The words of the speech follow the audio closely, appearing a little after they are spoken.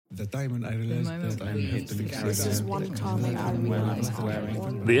the time when I realized that I have to leave. This is one time when I realized how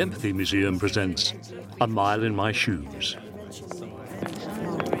wonderful. The Empathy Museum presents A Mile in My Shoes.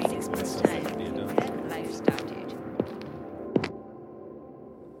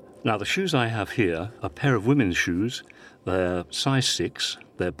 Now, the shoes I have here are a pair of women's shoes. They're size 6,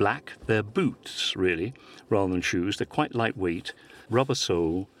 they're black, they're boots, really, rather than shoes. They're quite lightweight, rubber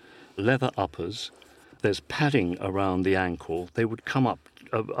sole, leather uppers. There's padding around the ankle. They would come up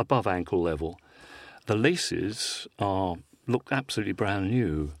above ankle level. The laces look absolutely brand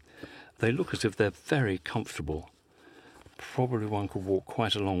new. They look as if they're very comfortable. Probably one could walk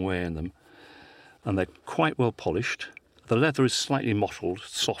quite a long way in them. And they're quite well polished. The leather is slightly mottled,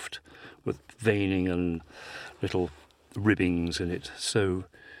 soft, with veining and little ribbings in it. So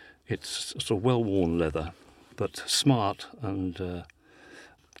it's sort of well-worn leather, but smart and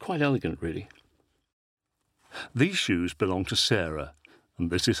quite elegant, really. These shoes belong to Sarah,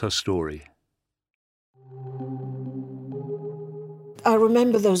 and this is her story. I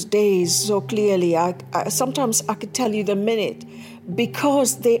remember those days so clearly. Sometimes I could tell you the minute,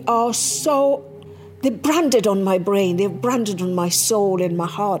 because they are so... They're branded on my brain, they're branded on my soul and my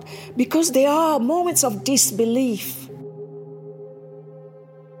heart, because they are moments of disbelief.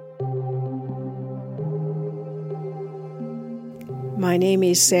 My name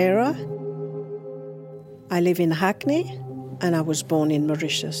is Sarah. I live in Hackney, and I was born in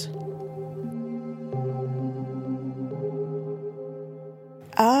Mauritius.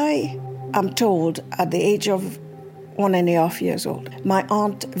 I am told at the age of 1.5 years old, my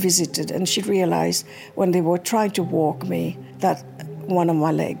aunt visited, and she realized when they were trying to walk me that one of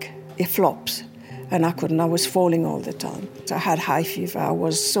my leg, it flops, and I was falling all the time. So I had high fever, I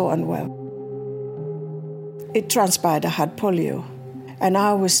was so unwell. It transpired I had polio, and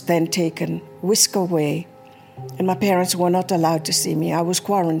I was then taken, whisked away, and my parents were not allowed to see me. I was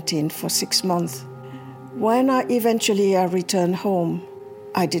quarantined for 6 months. When I eventually returned home,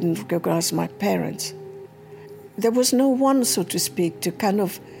 I didn't recognize my parents. There was no one, so to speak, to kind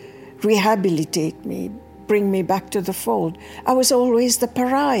of rehabilitate me, bring me back to the fold. I was always the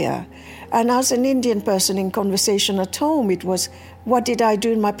pariah. And as an Indian person in conversation at home, it was, what did I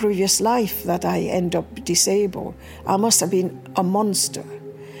do in my previous life that I end up disabled? I must have been a monster.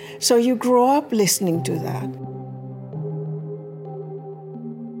 So you grow up listening to that.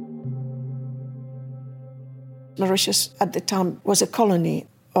 Mauritius at the time was a colony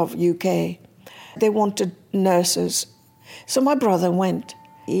of UK. They wanted nurses. So my brother went.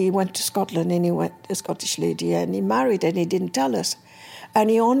 He went to Scotland, and he went to a Scottish lady, and he married, and he didn't tell us. And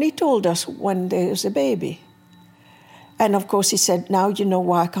he only told us when there was a baby. And of course he said, now you know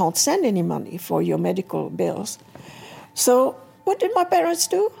why I can't send any money for your medical bills. So what did my parents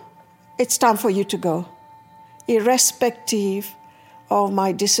do? It's time for you to go. Irrespective of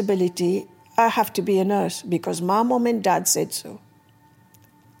my disability, I have to be a nurse because my mom and dad said so.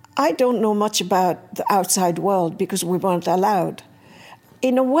 I don't know much about the outside world because we weren't allowed.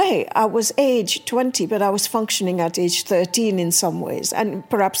 In a way, I was age 20, but I was functioning at age 13 in some ways, and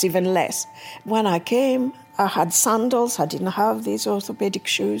perhaps even less. When I came, I had sandals. I didn't have these orthopedic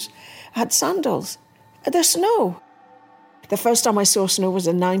shoes. I had sandals. The snow. The first time I saw snow was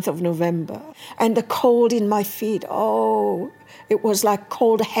the 9th of November, and the cold in my feet, it was like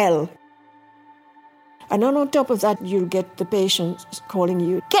cold hell. And then on top of that, you'll get the patients calling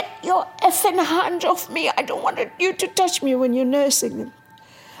you, get your effing hand off me. I don't want you to touch me when you're nursing them.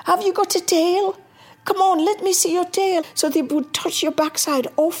 Have you got a tail? Come on, let me see your tail. So they would touch your backside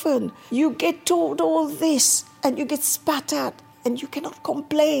often. You get told all this and you get spat at and you cannot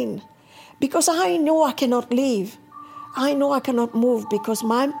complain. Because I know I cannot leave. I know I cannot move because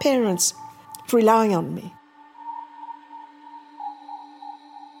my parents rely on me.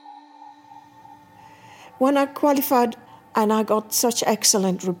 When I qualified and I got such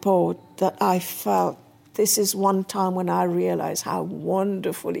excellent report that I felt this is one time when I realized how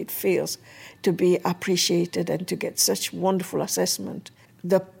wonderful it feels to be appreciated and to get such wonderful assessment.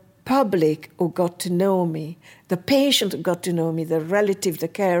 The public who got to know me, the patient who got to know me, the relative, the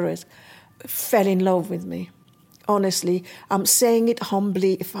carers, fell in love with me. Honestly, I'm saying it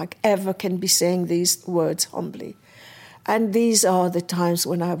humbly, if I ever can be saying these words humbly. And these are the times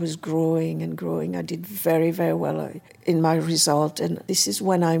when I was growing and growing. I did very, very well in my result. And this is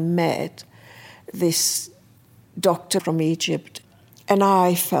when I met this doctor from Egypt. And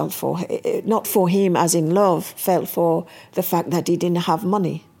I felt for him, not for him as in love, felt for the fact that he didn't have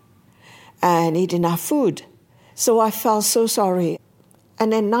money and he didn't have food. So I felt so sorry.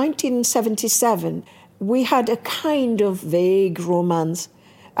 And in 1977, we had a kind of vague romance.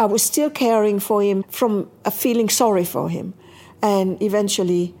 I was still caring for him from a feeling sorry for him. And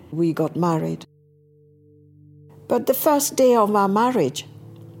eventually we got married. But the first day of our marriage,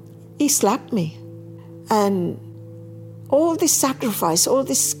 he slapped me. And all this sacrifice, all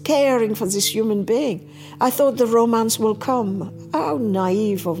this caring for this human being, I thought the romance will come. How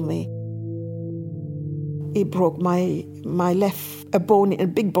naive of me. He broke my a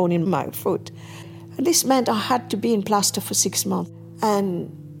big bone in my foot. And this meant I had to be in plaster for 6 months.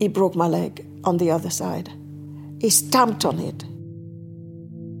 And he broke my leg on the other side. He stamped on it.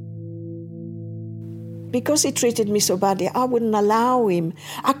 Because he treated me so badly, I wouldn't allow him.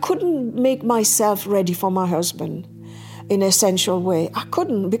 I couldn't make myself ready for my husband in an essential way. I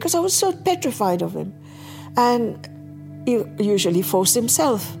couldn't, because I was so petrified of him. And he usually forced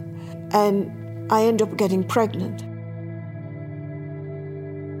himself. And I ended up getting pregnant.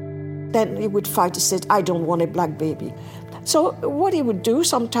 Then he would fight to say, I don't want a black baby. So what he would do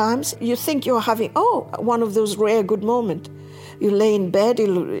sometimes, you think you're having, one of those rare good moments. You lay in bed,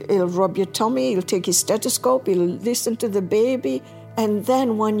 he'll rub your tummy, he'll take his stethoscope, he'll listen to the baby. And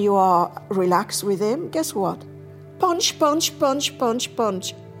then when you are relaxed with him, guess what? Punch, punch, punch, punch,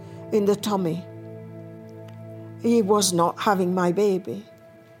 punch in the tummy. He was not having my baby.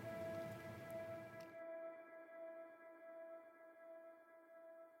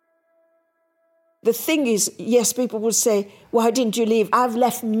 The thing is, yes, people will say, why didn't you leave? I've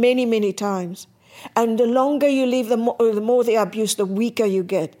left many, many times. And the longer you leave, the more the abuse, the weaker you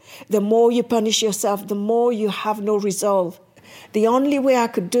get. The more you punish yourself, the more you have no resolve. The only way I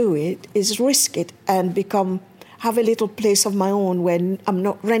could do it is risk it and have a little place of my own where I'm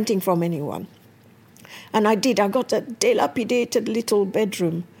not renting from anyone. And I did. I got a dilapidated little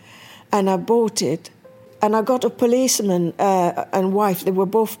bedroom and I bought it. And I got a policeman and wife, they were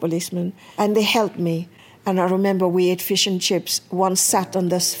both policemen, and they helped me. And I remember we ate fish and chips. One sat on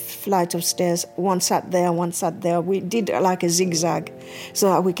this flight of stairs, one sat there, one sat there. We did like a zigzag so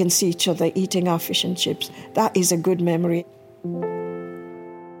that we can see each other eating our fish and chips. That is a good memory.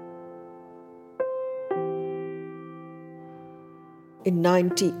 In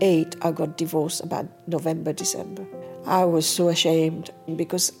 1998, I got divorced about November, December. I was so ashamed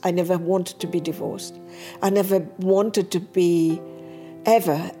because I never wanted to be divorced. I never wanted to be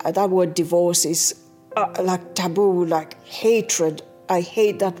ever. That word divorce is like taboo, like hatred. I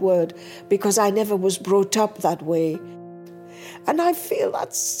hate that word because I never was brought up that way. And I feel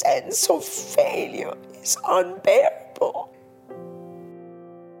that sense of failure is unbearable.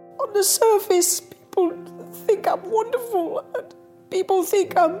 On the surface, people think I'm wonderful and people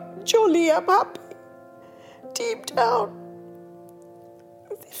think I'm jolly, I'm happy. Deep down,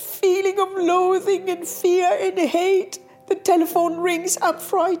 the feeling of loathing and fear and hate. The telephone rings, I'm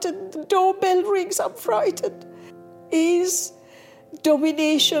frightened. The doorbell rings, I'm frightened. Is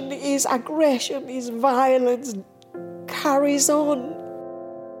domination, is aggression, is violence, carries on.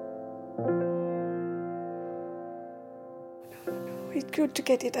 It's good to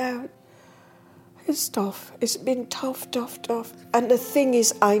get it out. It's tough. It's been tough. And the thing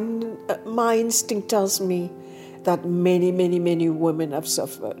is, my instinct tells me that many, many, many women have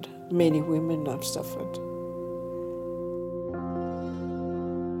suffered. Many women have suffered.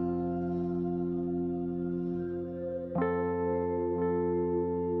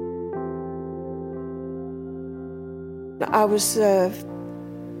 I was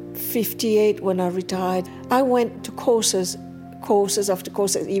 58 when I retired. I went to courses after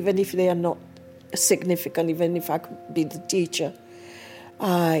courses, even if they are not significant, even if I could be the teacher.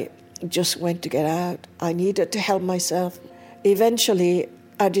 I just went to get out. I needed to help myself. Eventually,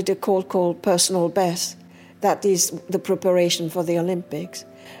 I did a course called Personal Best. That is the preparation for the Olympics.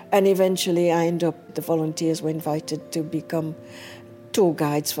 And eventually, the volunteers were invited to become tour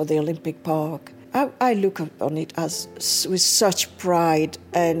guides for the Olympic Park. I look upon it as with such pride,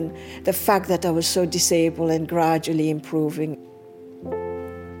 and the fact that I was so disabled and gradually improving.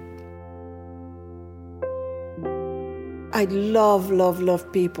 I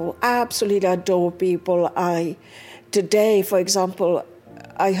love people. I absolutely adore people. Today, for example,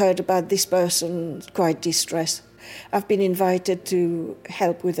 I heard about this person quite distressed. I've been invited to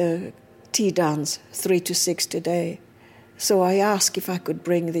help with a tea dance, 3 to 6 today. So I asked if I could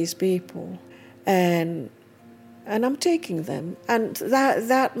bring these people, and I'm taking them, and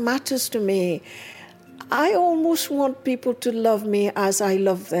that matters to me. I almost want people to love me as I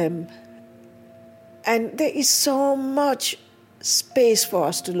love them. And there is so much space for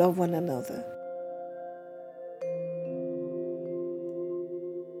us to love one another.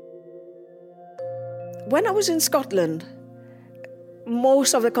 When I was in Scotland,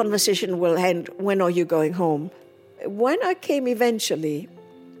 most of the conversation will end, when are you going home? When I came eventually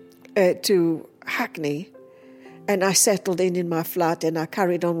to Hackney, and I settled in my flat and I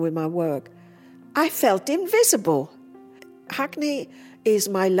carried on with my work, I felt invisible. Hackney is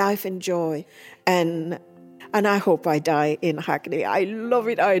my life and joy, and I hope I die in Hackney. I love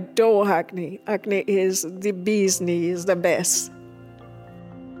it. I adore Hackney. Hackney is the bee's knees, the best.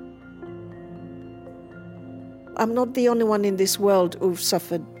 I'm not the only one in this world who've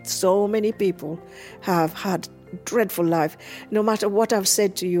suffered. So many people have had dreadful life. No matter what I've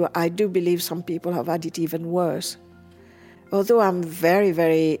said to you, I do believe some people have had it even worse. Although I'm very,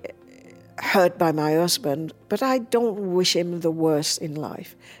 very hurt by my husband, but I don't wish him the worst in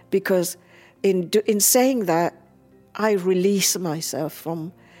life, because in saying that, I release myself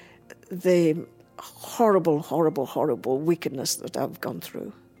from the horrible, horrible, horrible wickedness that I've gone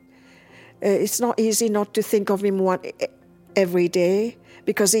through. It's not easy not to think of him every day,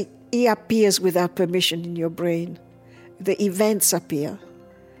 because he appears without permission in your brain. The events appear.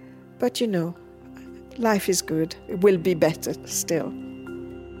 But life is good. It will be better still.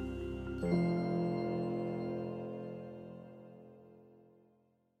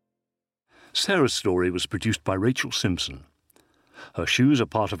 Sarah's story was produced by Rachel Simpson. Her shoes are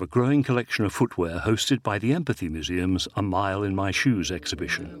part of a growing collection of footwear hosted by the Empathy Museum's A Mile in My Shoes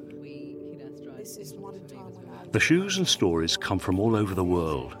exhibition. The shoes and stories come from all over the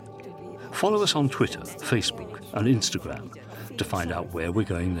world. Follow us on Twitter, Facebook and Instagram to find out where we're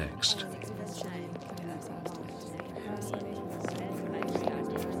going next.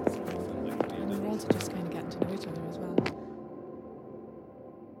 And we're also just kind of getting to know each other as well.